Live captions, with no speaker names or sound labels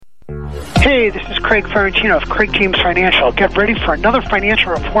Hey, this is Craig Ferrantino of Craig James Financial. Get ready for another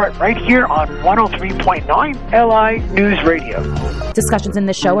financial report right here on 103.9 LI News Radio. Discussions in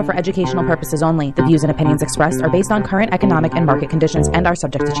this show are for educational purposes only. The views and opinions expressed are based on current economic and market conditions and are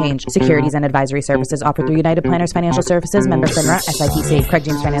subject to change. Securities and advisory services offered through United Planners Financial Services, member FINRA, SIPC. Craig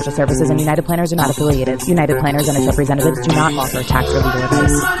James Financial Services and United Planners are not affiliated. United Planners and its representatives do not offer tax or legal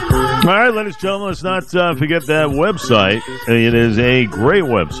advice. All right, ladies and gentlemen, let's not forget that website. It is a great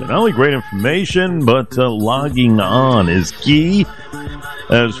website. Not only great information, but logging on is key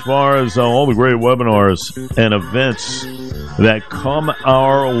as far as all the great webinars and events that come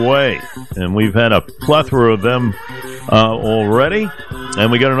our way. And we've had a plethora of them already.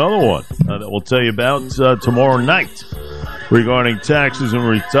 And we got another one that we'll tell you about tomorrow night regarding taxes and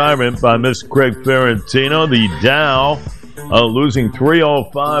retirement by Miss Craig Ferrantino. The Dow losing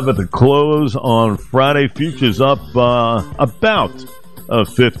 305 at the close on Friday. Futures up about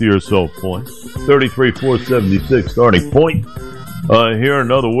 50 or so points. 33,476 starting point here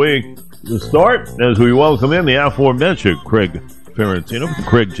another week to start as we welcome in the aforementioned Craig Ferrantino from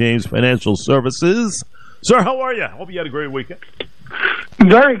Craig James Financial Services. Sir, how are you? Hope you had a great weekend.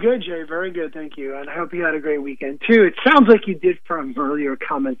 Very good, Jay. Very good. Thank you. And I hope you had a great weekend, too. It sounds like you did from earlier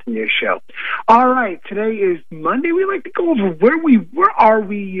comments in your show. All right. Today is Monday. We like to go over where are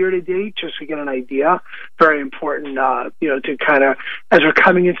we year to date, just to get an idea. Very important, to kind of, as we're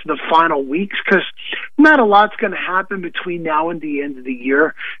coming into the final weeks, because not a lot's going to happen between now and the end of the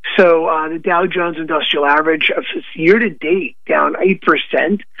year. So the Dow Jones Industrial Average of year to date down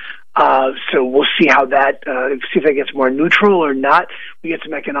 8%. So we'll see how that, see if that gets more neutral or not. We get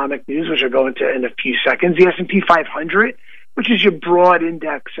some economic news, which I'll go into in a few seconds. The S&P 500, which is your broad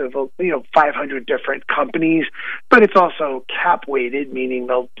index of, 500 different companies, but it's also cap-weighted, meaning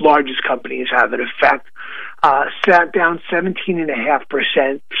the largest companies have an effect. Sat down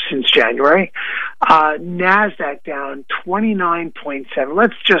 17.5% since January. NASDAQ down 29.7%.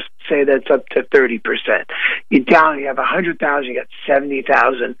 Let's just say that's up to 30%. You're down, you have 100,000, you got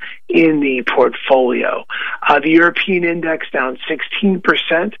 70,000 in the portfolio. The European index down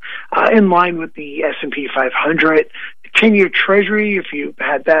 16%, in line with the S&P 500. The 10-year Treasury, if you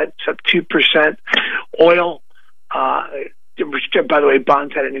had that, it's up 2%. Oil, by the way,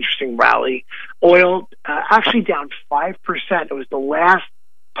 bonds had an interesting rally. Oil actually down 5%. It was the last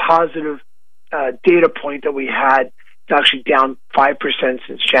positive data point that we had. It's actually down 5%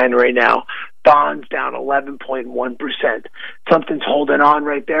 since January now. Bonds down 11.1%. Something's holding on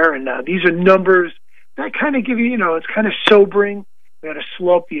right there. And these are numbers that kind of give you, it's kind of sobering. We got to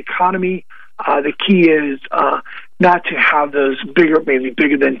slow up the economy. The key is not to have those maybe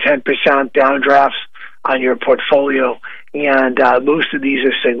bigger than 10% downdrafts on your portfolio, and most of these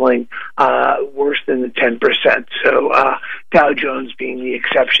are signaling worse than the 10%. So Dow Jones being the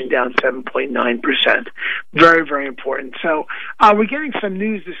exception, down 7.9%. Very, very important. So we're getting some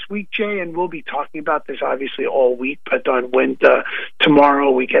news this week, Jay, and we'll be talking about this obviously all week. But on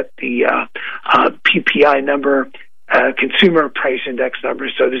tomorrow we get the PPI number. Consumer price index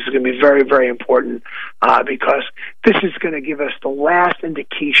numbers. So this is going to be very, very important because this is going to give us the last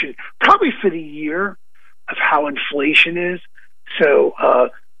indication, probably for the year, of how inflation is. So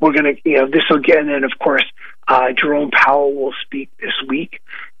we're going to, this will get, and then of course Jerome Powell will speak this week,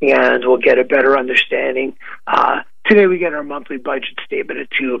 and we'll get a better understanding. Today we get our monthly budget statement at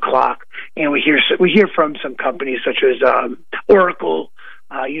 2:00, and we hear from some companies such as Oracle,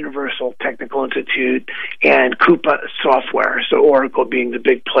 Universal Technical Institute, and Coupa Software. So Oracle being the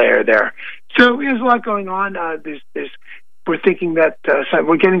big player there. So there's a lot going on. We're thinking that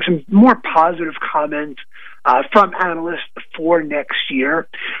we're getting some more positive comments from analysts for next year.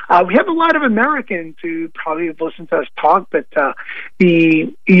 We have a lot of Americans who probably have listened to us talk, but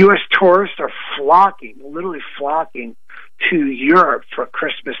the U.S. tourists are literally flocking to Europe for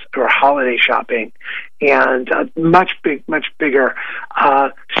Christmas or holiday shopping, and much bigger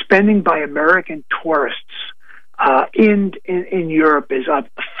spending by American tourists in Europe is up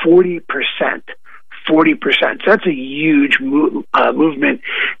 40%. 40%. So that's a huge movement.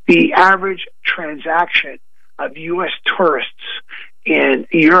 The average transaction of U.S. tourists in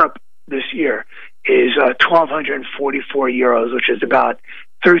Europe this year is 1,244 euros, which is about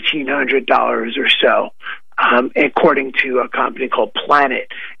 $1,300 or so, according to a company called Planet.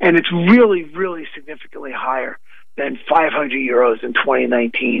 And it's really, really significantly higher than 500 euros in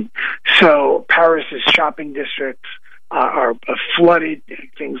 2019. So Paris's shopping districts are flooded.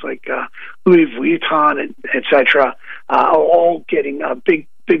 Things like Louis Vuitton, and et cetera, are all getting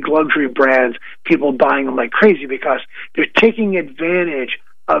big luxury brands. People buying them like crazy because they're taking advantage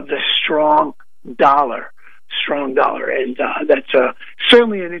of the strong dollar. strong dollar, and that's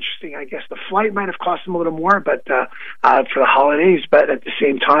certainly an interesting. I guess the flight might have cost them a little more, but for the holidays. But at the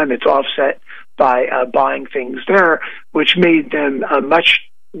same time, it's offset by buying things there, which made them much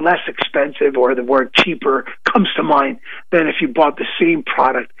less expensive, or the word cheaper comes to mind, than if you bought the same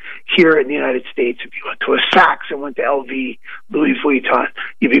product here in the United States. If you went to a Saks and went to LV, Louis Vuitton,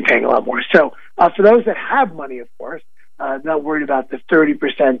 you'd be paying a lot more. So for those that have money, of course, not worried about the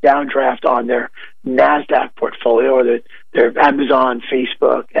 30% downdraft on their NASDAQ portfolio, or their Amazon,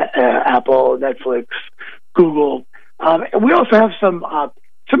 Facebook, Apple, Netflix, Google. And we also have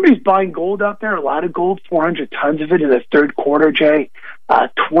somebody's buying gold out there, a lot of gold, 400 tons of it in the third quarter, Jay.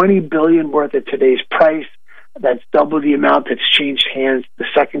 $20 billion worth at today's price. That's double the amount that's changed hands the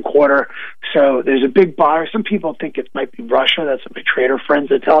second quarter. So there's a big buyer. Some people think it might be Russia. That's what my trader friends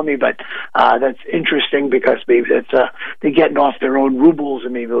are telling me, but that's interesting because maybe they're getting off their own rubles,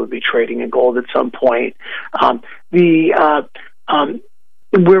 and maybe they'll be trading in gold at some point. We're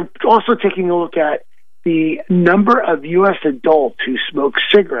also taking a look at the number of U.S. adults who smoke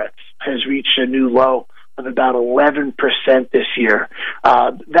cigarettes has reached a new low of about 11% this year.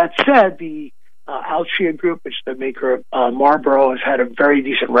 That said, the Altria Group, which is the maker of Marlboro, has had a very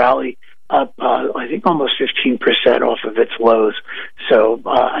decent rally, up I think almost 15% off of its lows. So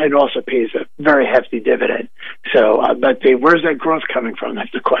it also pays a very hefty dividend. So, but where's that growth coming from?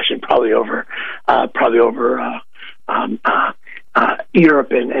 That's the question. Probably over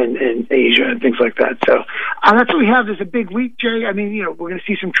Europe and Asia and things like that. So that's what we have. There's a big week, Jay. I mean, we're going to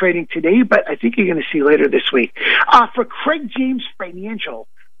see some trading today, but I think you're going to see later this week. For Craig James Financial,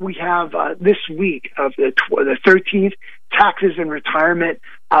 we have this week of the 13th, taxes and retirement.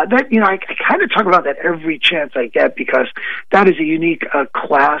 I kind of talk about that every chance I get because that is a unique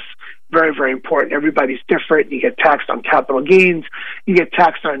class. Very, very important. Everybody's different. You get taxed on capital gains. You get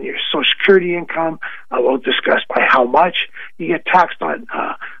taxed on your Social Security income. We'll discuss by how much. You get taxed on,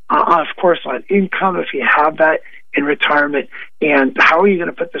 of course, on income if you have that in retirement. And how are you going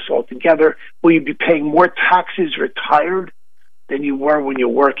to put this all together? Will you be paying more taxes retired than you were when you're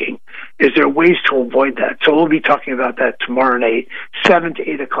working? Is there ways to avoid that? So we'll be talking about that tomorrow night, 7 to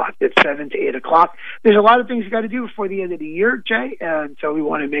 8 o'clock. It's 7 to 8 o'clock. There's a lot of things you got to do before the end of the year, Jay, and so we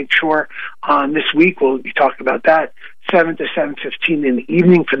want to make sure this week we'll be talking about that, 7 to 7:15 in the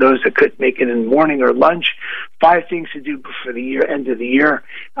evening for those that couldn't make it in the morning or lunch. 5 things to do before the end of the year,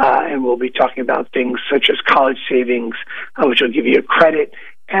 and we'll be talking about things such as college savings, which will give you a credit,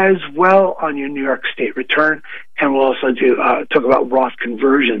 as well on your New York State return. And we'll also talk about Roth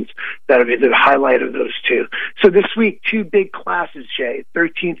conversions. That'll be the highlight of those two. So this week, 2 big classes, Jay,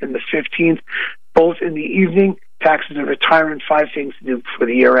 13th and the 15th, both in the evening, taxes and retirement, 5 things to do for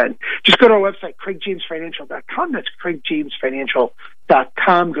the year end. Just go to our website, CraigJamesFinancial.com. That's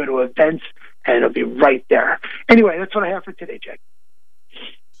CraigJamesFinancial.com. Go to events, and it'll be right there. Anyway, that's what I have for today, Jay.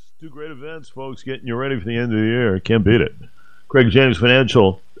 2 great events, folks, getting you ready for the end of the year. Can't beat it.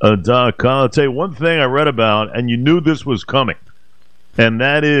 CraigJamesFinancial.com. I'll tell you one thing I read about, and you knew this was coming, and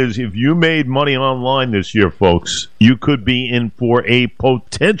that is if you made money online this year, folks, you could be in for a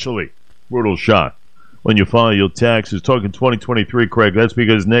potentially brutal shock when you file your taxes. Talking 2023, Craig, that's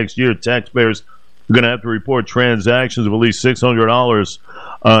because next year taxpayers are going to have to report transactions of at least $600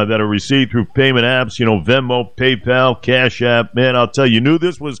 that are received through payment apps, Venmo, PayPal, Cash App. Man, I'll tell you, knew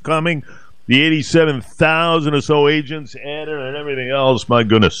this was coming. The 87,000 or so agents added and everything else, my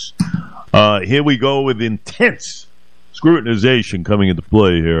goodness. Here we go with intense scrutinization coming into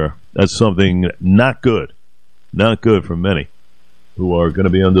play here. That's something not good. Not good for many who are going to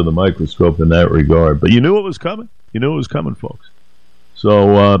be under the microscope in that regard. But you knew it was coming. You knew it was coming, folks.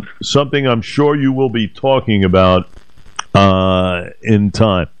 So something I'm sure you will be talking about in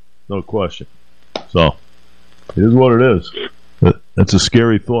time. No question. So it is what it is. That's a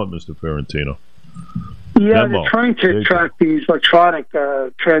scary thought, Mr. Ferrantino. Yeah, they're trying to track these electronic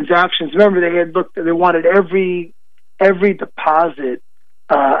transactions. Remember, they wanted every deposit,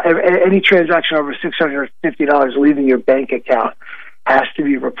 any transaction over $650 leaving your bank account has to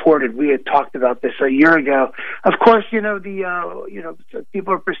be reported. We had talked about this a year ago. Of course,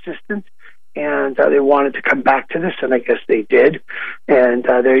 people are persistent, and they wanted to come back to this, and I guess they did. And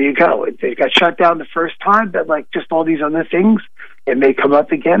there you go. They got shut down the first time, but like just all these other things, it may come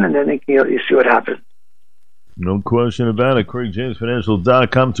up again, and then you see what happens. No question about it.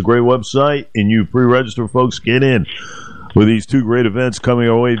 CraigJamesFinancial.com. It's a great website, and you pre-register, folks. Get in with these 2 great events coming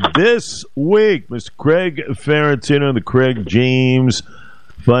our way this week. Mr. Craig Ferrantino, the Craig James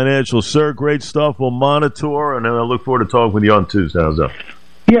Financial Sir. Great stuff. We'll monitor, and I look forward to talking with you on Tuesday. How's that?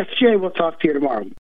 Yes, Jay, we'll talk to you tomorrow.